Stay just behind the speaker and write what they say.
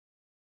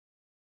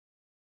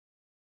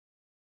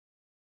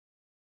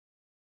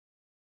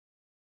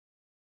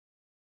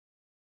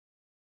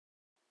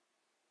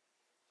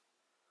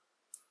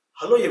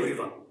Hello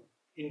everyone.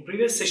 In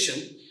previous session,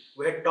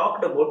 we had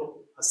talked about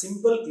a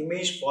simple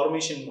image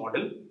formation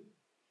model.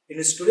 In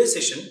this today's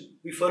session,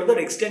 we further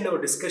extend our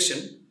discussion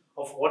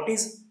of what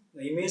is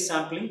image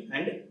sampling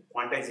and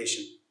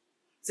quantization.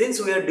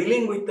 Since we are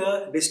dealing with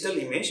a digital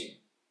image,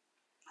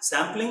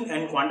 sampling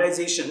and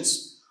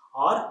quantizations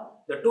are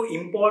the two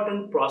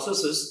important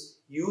processes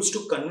used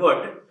to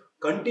convert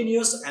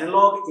continuous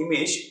analog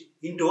image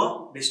into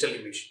a digital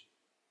image.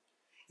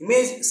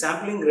 Image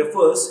sampling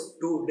refers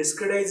to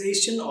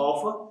discretization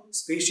of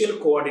spatial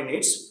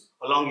coordinates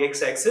along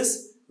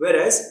x-axis,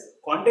 whereas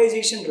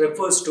quantization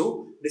refers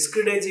to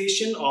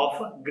discretization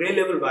of gray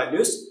level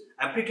values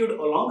amplitude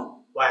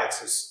along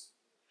y-axis.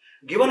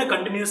 Given a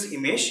continuous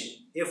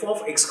image f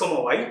of x,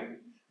 y,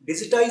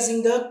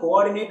 digitizing the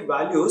coordinate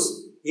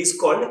values is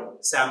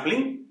called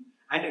sampling,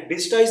 and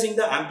digitizing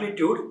the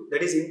amplitude,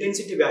 that is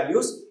intensity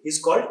values, is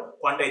called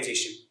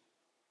quantization.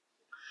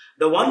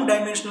 The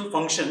one-dimensional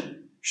function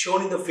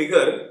shown in the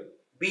figure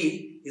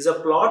B is a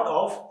plot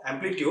of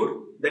amplitude,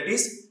 that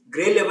is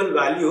gray level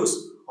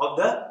values of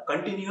the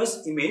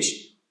continuous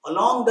image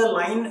along the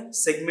line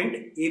segment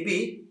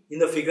AB in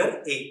the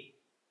figure A.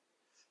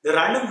 The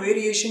random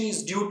variation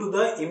is due to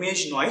the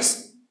image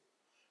noise.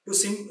 To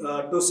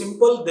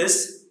simple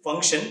this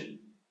function,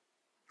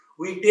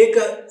 we take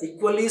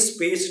equally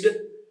spaced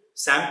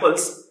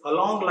samples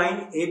along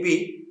line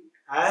AB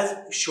as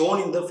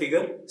shown in the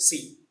figure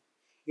C.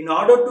 In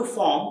order to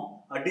form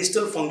a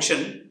digital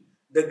function,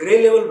 the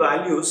gray level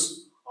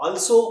values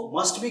also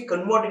must be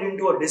converted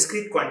into a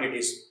discrete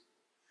quantities.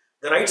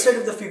 The right side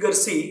of the figure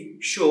C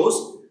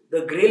shows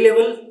the gray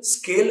level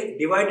scale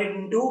divided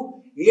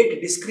into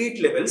 8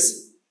 discrete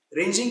levels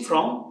ranging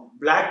from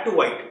black to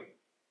white.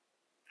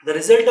 The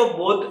result of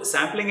both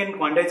sampling and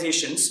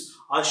quantizations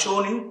are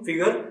shown in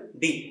figure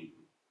D.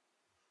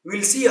 We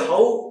will see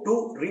how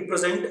to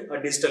represent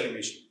a digital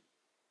image.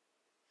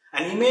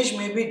 An image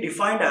may be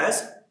defined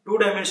as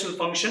two-dimensional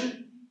function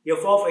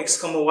f of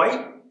x,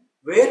 y,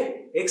 where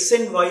x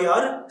and y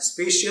are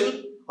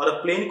spatial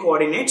or plane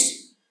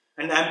coordinates,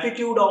 and the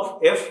amplitude of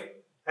f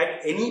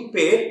at any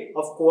pair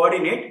of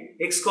coordinate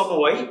x,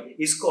 y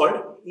is called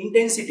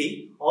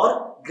intensity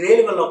or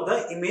gray level of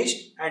the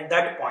image at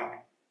that point.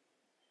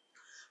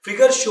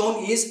 Figure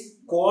shown is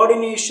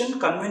coordination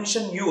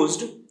convention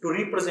used to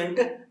represent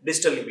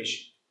digital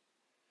image.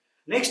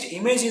 Next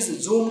image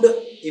is zoomed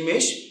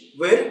image,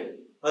 where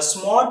a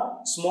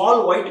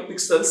small white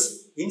pixels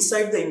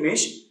inside the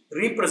image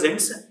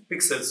represents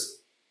pixels.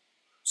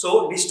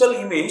 So digital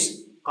image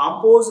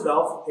composed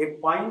of a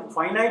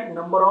finite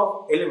number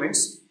of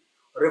elements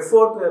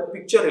referred to as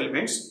picture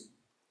elements,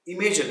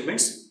 image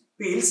elements,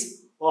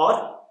 fields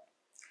or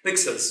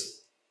pixels.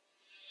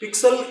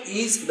 Pixel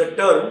is the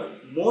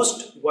term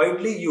most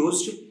widely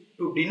used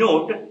to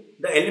denote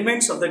the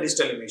elements of the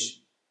digital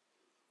image.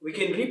 We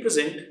can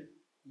represent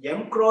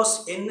m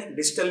cross n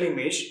digital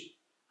image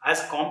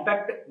as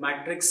compact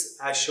matrix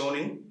as shown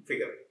in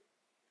figure.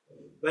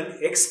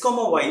 When x,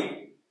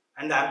 y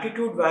and the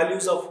amplitude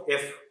values of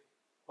f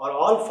are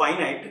all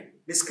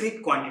finite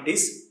discrete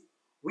quantities,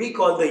 we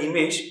call the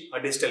image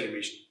a digital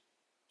image.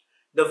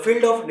 The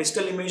field of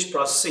digital image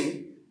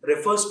processing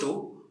refers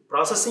to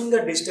processing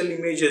the digital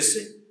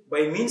images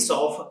by means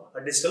of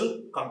a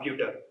digital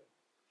computer.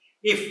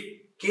 If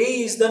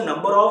k is the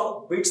number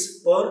of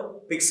bits per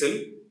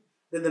pixel,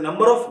 then the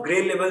number of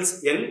gray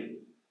levels L,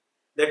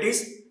 that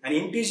is an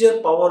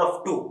integer power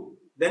of 2,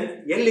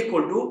 then L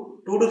equal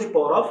to 2 to the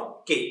power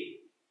of k.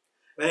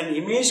 When an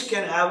image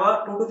can have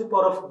a 2 to the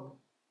power of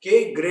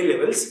k gray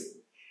levels,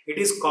 it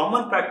is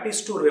common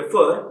practice to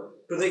refer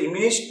to the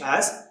image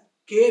as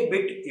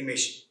k-bit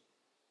image.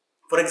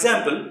 For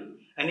example,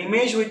 an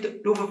image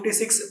with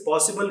 256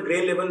 possible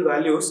gray level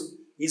values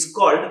is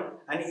called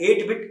an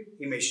 8-bit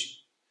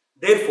image.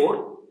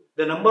 Therefore,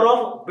 the number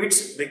of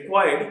bits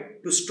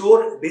required to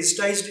store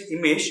digitized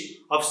image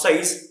of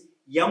size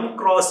m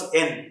cross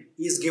n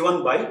is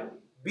given by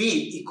b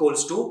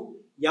equals to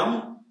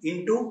m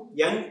into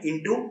n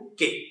into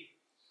k.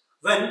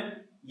 When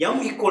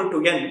m equal to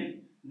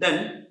n,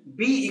 then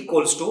b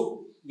equals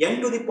to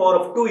n to the power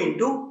of 2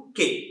 into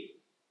k.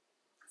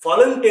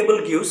 Following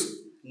table gives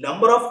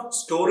number of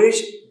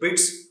storage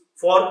bits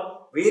for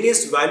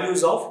various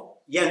values of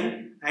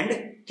n and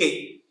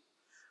k.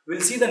 We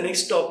will see the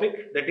next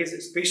topic, that is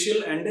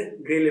spatial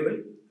and gray level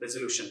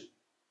resolution.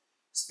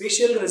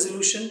 Spatial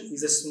resolution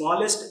is the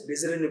smallest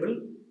discernible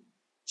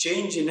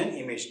change in an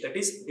image, that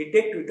is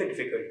detect with a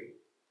difficulty.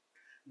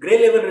 Gray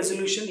level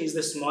resolution is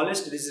the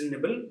smallest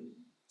discernible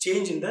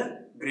change in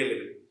the gray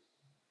level.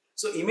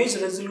 So image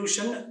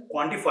resolution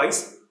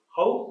quantifies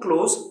how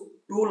close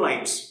two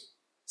lines,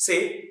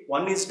 say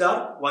one is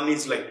dark, one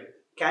is light,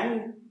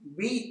 can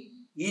be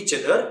each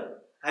other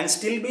and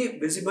still be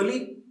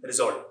visibly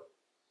resolved.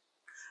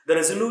 The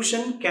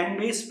resolution can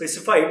be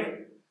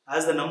specified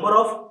as the number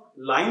of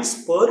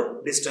lines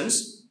per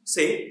distance,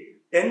 say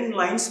 10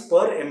 lines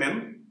per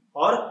mm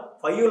or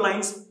 5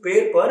 lines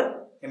per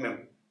mm.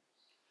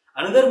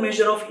 Another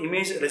measure of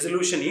image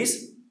resolution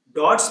is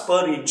dots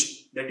per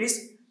inch, that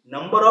is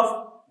number of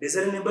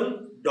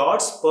discernible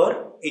dots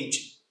per inch.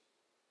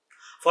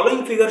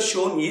 Following figure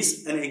shown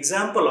is an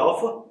example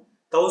of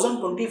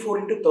 1024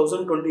 into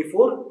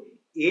 1024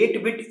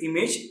 8-bit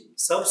image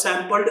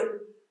subsampled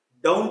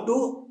down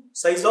to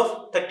size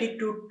of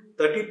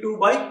 32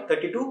 by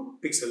 32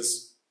 pixels.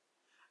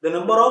 The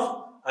number of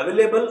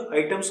available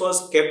items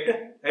was kept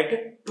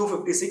at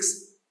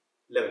 256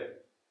 level.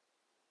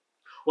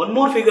 One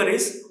more figure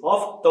is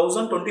of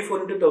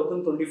 1024 into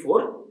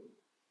 1024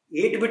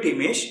 8-bit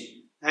image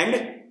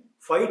and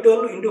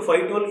 512 into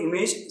 512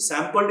 image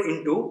sampled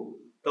into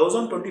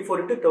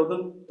 1024 into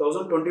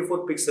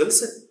 1024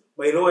 pixels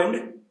by row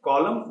and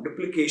column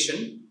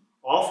duplication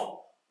of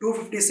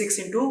 256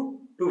 into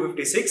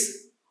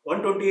 256,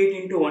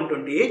 128 into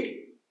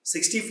 128,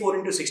 64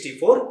 into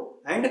 64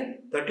 and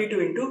 32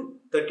 into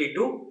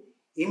 32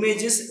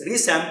 images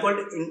resampled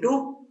into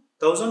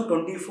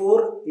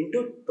 1024 into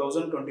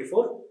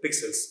 1024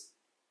 pixels.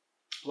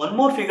 One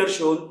more figure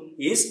shown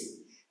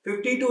is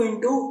 52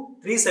 into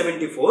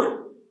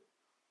 374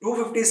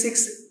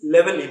 256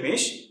 level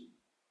image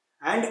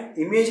and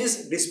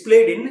images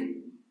displayed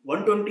in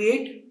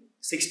 128,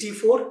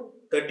 64,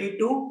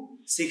 32,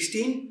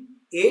 16,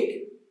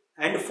 8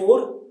 and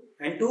 4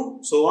 and 2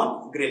 so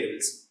on gray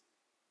levels,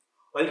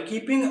 while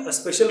keeping a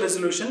special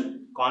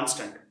resolution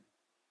constant.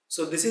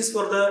 So this is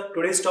for the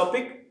today's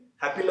topic.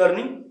 Happy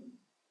learning.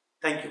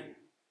 Thank you.